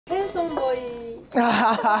handsome boy.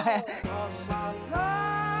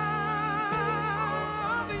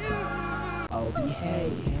 Oh,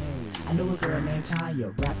 hey, I know a girl named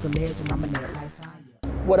Tanya. Wrap the legs around my neck like Saya.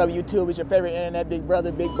 What up, YouTube? It's your favorite internet big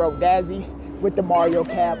brother, Big Bro Dazzy, with the Mario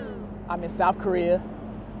cap. I'm in South Korea.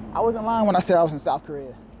 I wasn't lying when I said I was in South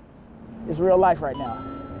Korea. It's real life right now.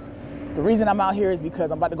 The reason I'm out here is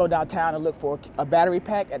because I'm about to go downtown and look for a battery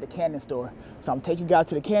pack at the Canon store. So I'm gonna take you guys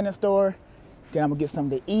to the Canon store, then I'm gonna get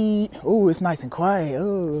something to eat. Ooh, it's nice and quiet.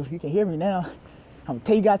 Ooh, you can hear me now. I'm gonna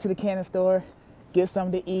take you guys to the Canon store, get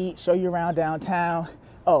something to eat, show you around downtown.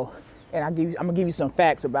 Oh, and I'm gonna give you some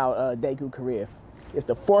facts about Daegu, Korea. It's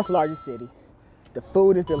the 4th largest city. The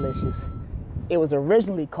food is delicious. It was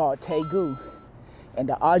originally called Daegu, and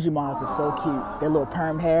the AJUMMAs are so cute. Their little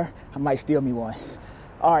perm hair, I might steal me one.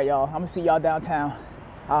 All right, y'all, I'm gonna see y'all downtown.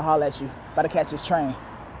 I'll holler at you. About to catch this train.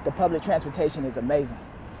 The public transportation is amazing.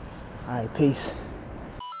 All right, peace.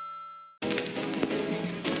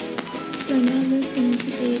 You're now listening to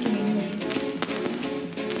AdrianWave.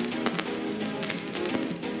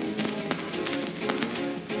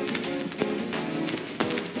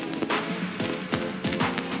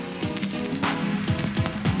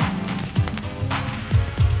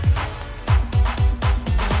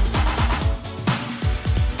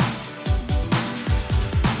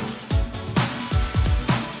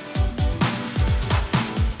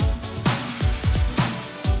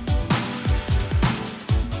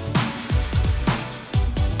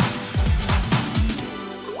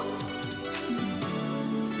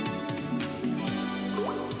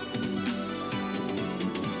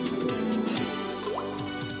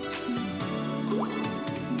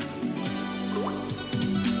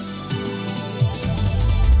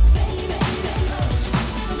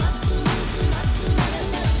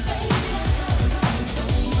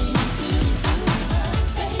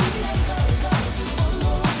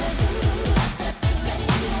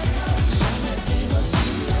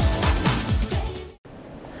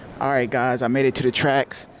 All right, guys, I made it to the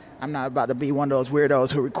tracks. I'm not about to be one of those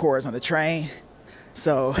weirdos who records on the train,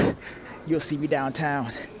 so you'll see me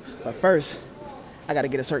downtown. But first, I gotta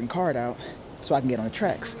get a certain card out so I can get on the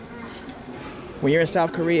tracks. When you're in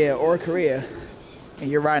South Korea or Korea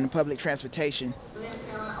and you're riding public transportation,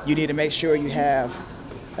 you need to make sure you have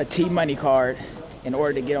a T-Money card in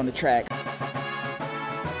order to get on the track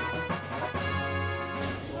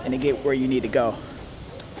and to get where you need to go.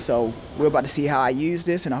 So we're about to see how I use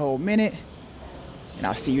this in a whole minute, and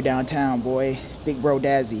I'll see you downtown, boy. Big Bro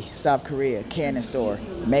Dazzy, South Korea, Canon store,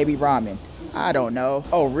 maybe ramen, I don't know.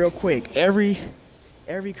 Oh, real quick, every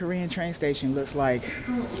Korean train station looks like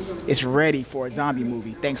it's ready for a zombie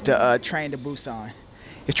movie, thanks to Train to Busan.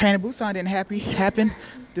 If Train to Busan didn't happen,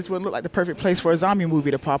 this would look like the perfect place for a zombie movie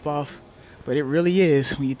to pop off, but it really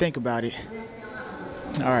is when you think about it.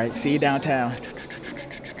 All right, see you downtown.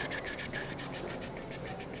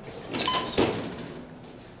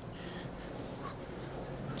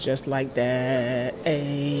 Just like that,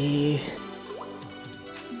 ayy.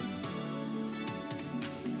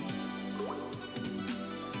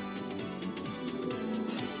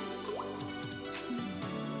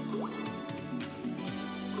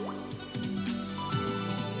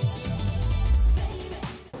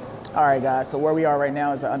 All right, guys, so where we are right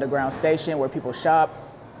now is an underground station where people shop.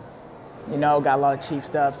 You know, got a lot of cheap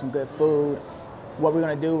stuff, some good food. What we're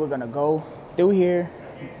gonna do, we're gonna go through here,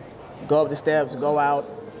 go up the steps, go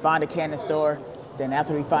out, find a Canon store. Then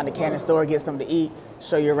after we find the Canon store, get something to eat,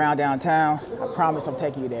 show you around downtown. I promise I'm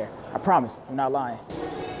taking you there. I promise, I'm not lying.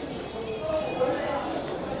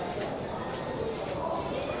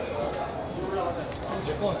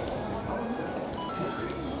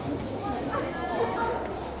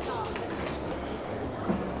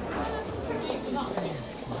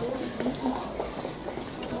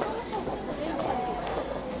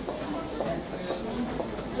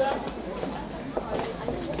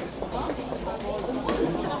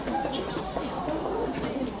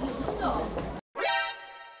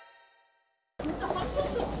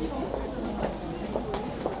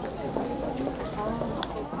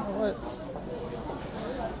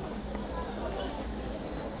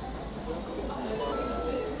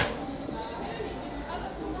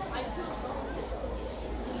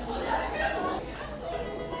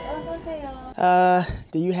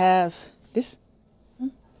 Do you have this?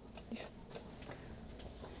 This?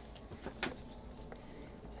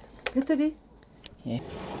 배터리? Yeah.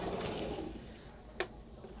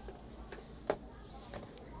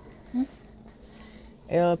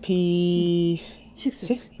 LP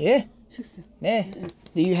 6? Yeah. 6. Yeah.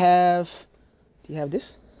 Do you have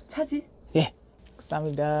this? 차지? Yeah.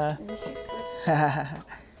 감사합니다. 6.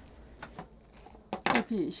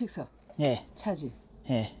 어차피 식사. 예. 차지.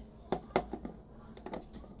 예.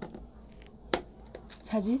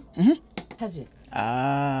 차지? 응? 차지.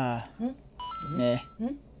 아. 응? 네.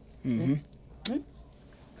 응? 응? 응?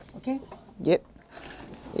 오케이? Yep.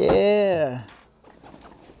 Yeah.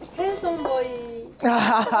 핸섬 보이.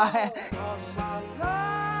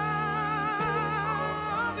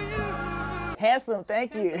 Handsome,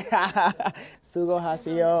 thank you.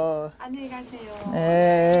 수고하세요. 안녕히 가세요.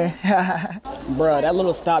 Hey. Bruh, that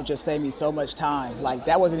little stop just saved me so much time. Like,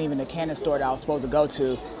 that wasn't even the Canon store that I was supposed to go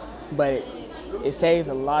to, but it saves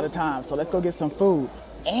a lot of time. So let's go get some food.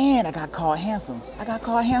 And I got called handsome. I got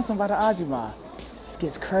called handsome by the AJUMMA. This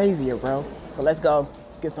gets crazier, bro. So let's go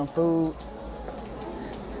get some food.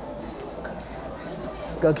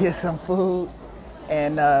 Go get some food.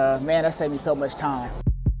 And man, that saved me so much time.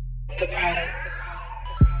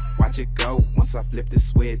 Watch it go once I flip the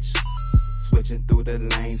switch. Switching through the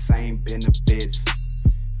lane, same benefits.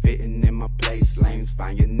 Fitting in my place, lanes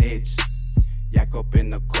find your niche. Yak up in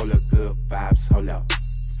the cola, good vibes, hold up.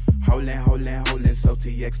 Holding, so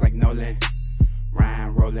TX like Nolan.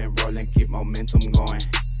 Ryan rolling, keep momentum going.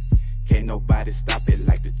 Can't nobody stop it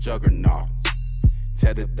like the juggernaut.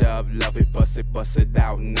 Tell the dove, love it, bust it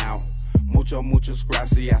out now. Muchos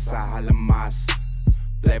gracias, a más.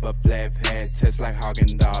 Flavor Flav head, taste like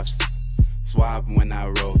Haagen-Dazs. Suave when I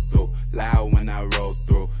roll through, loud when I roll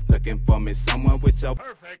through. Looking for me someone with your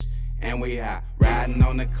perfect. And we out, riding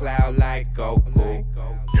on the cloud like Goku.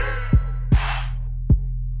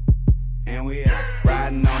 And we out,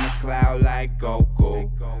 riding on the cloud like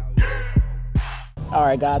Goku. All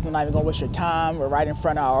right, guys, I'm not even gonna waste your time. We're right in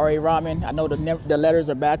front of our ramen. I know the letters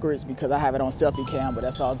are backwards because I have it on selfie cam, but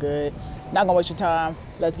that's all good. Not gonna waste your time.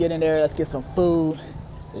 Let's get in there, let's get some food.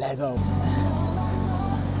 Let go.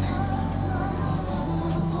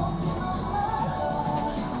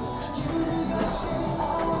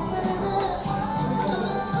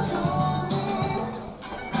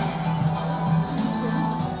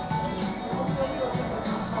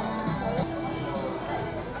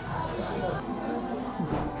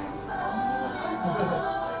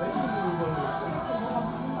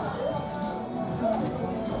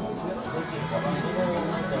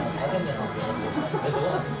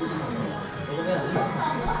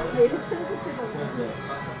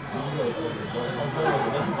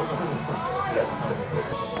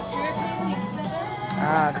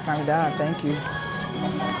 감사합니다. Thank you.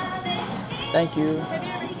 Thank you.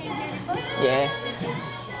 Yeah.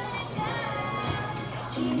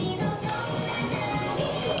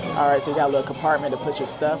 All right, so you got a little compartment to put your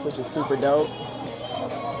stuff, which is super dope.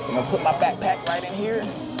 So I'm gonna put my backpack right in here.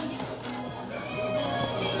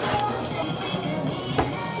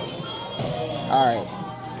 All right,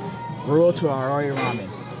 rule to our ramen.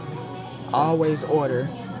 Always order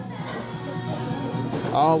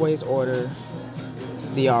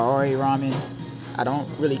the Aoi ramen. I don't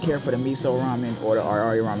really care for the miso ramen or the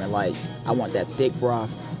Aoi ramen. Like, I want that thick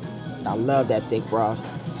broth. I love that thick broth.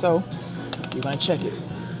 So, you're gonna check it.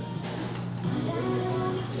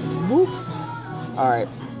 Whoop. All right,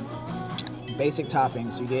 basic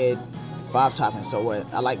toppings. You get 5 toppings, so what?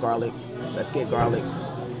 I like garlic. Let's get garlic.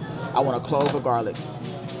 I want a clove of garlic.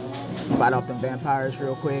 Fight off them vampires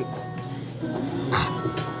real quick.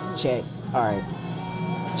 Check. All right.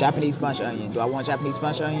 Japanese bunch onion. Do I want Japanese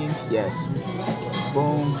bunch onion? Yes.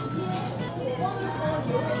 Boom.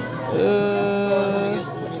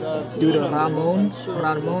 Do the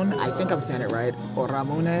ramen. I think I'm saying it right. Or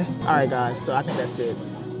ramune. All right, guys. So I think that's it.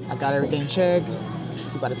 I got everything checked.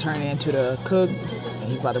 We're about to turn it into the cook, and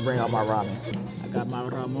he's about to bring out my ramen. I got my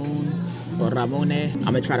ramen or ramune. I'm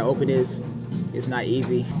gonna try to open this. It's not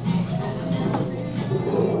easy.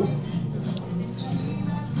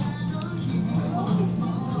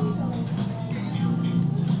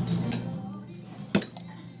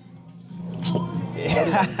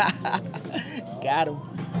 Got him.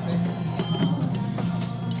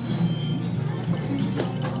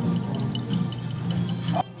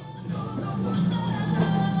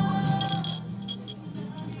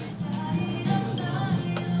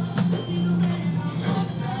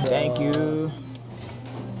 Thank you.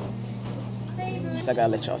 So I gotta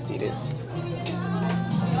let y'all see this.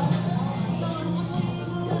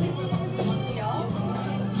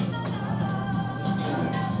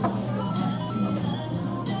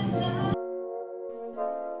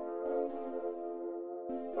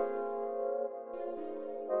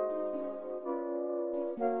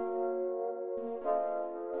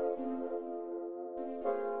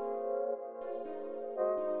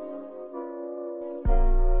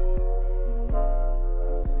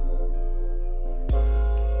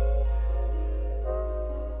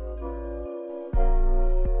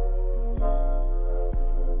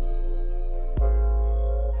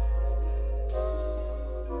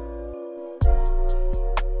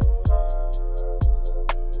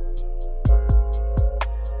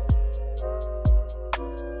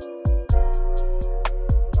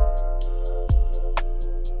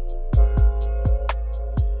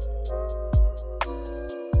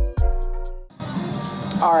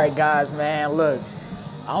 All right, guys, man, look,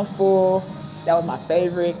 I'm full. That was my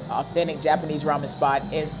favorite authentic Japanese ramen spot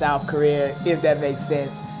in South Korea, if that makes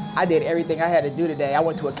sense. I did everything I had to do today. I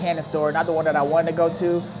went to a Canon store, not the one that I wanted to go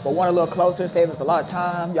to, but one a little closer, saved us a lot of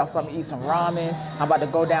time. Y'all saw me eat some ramen. I'm about to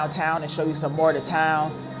go downtown and show you some more of the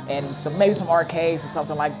town and maybe some arcades or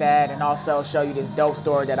something like that, and also show you this dope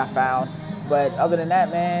store that I found. But other than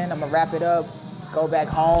that, man, I'm gonna wrap it up, go back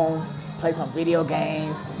home, play some video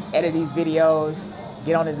games, edit these videos,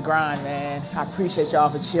 get on this grind, man. I appreciate y'all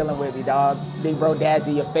for chilling with me, dog. Big bro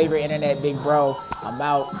Dazzy, your favorite internet big bro. I'm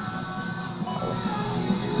out.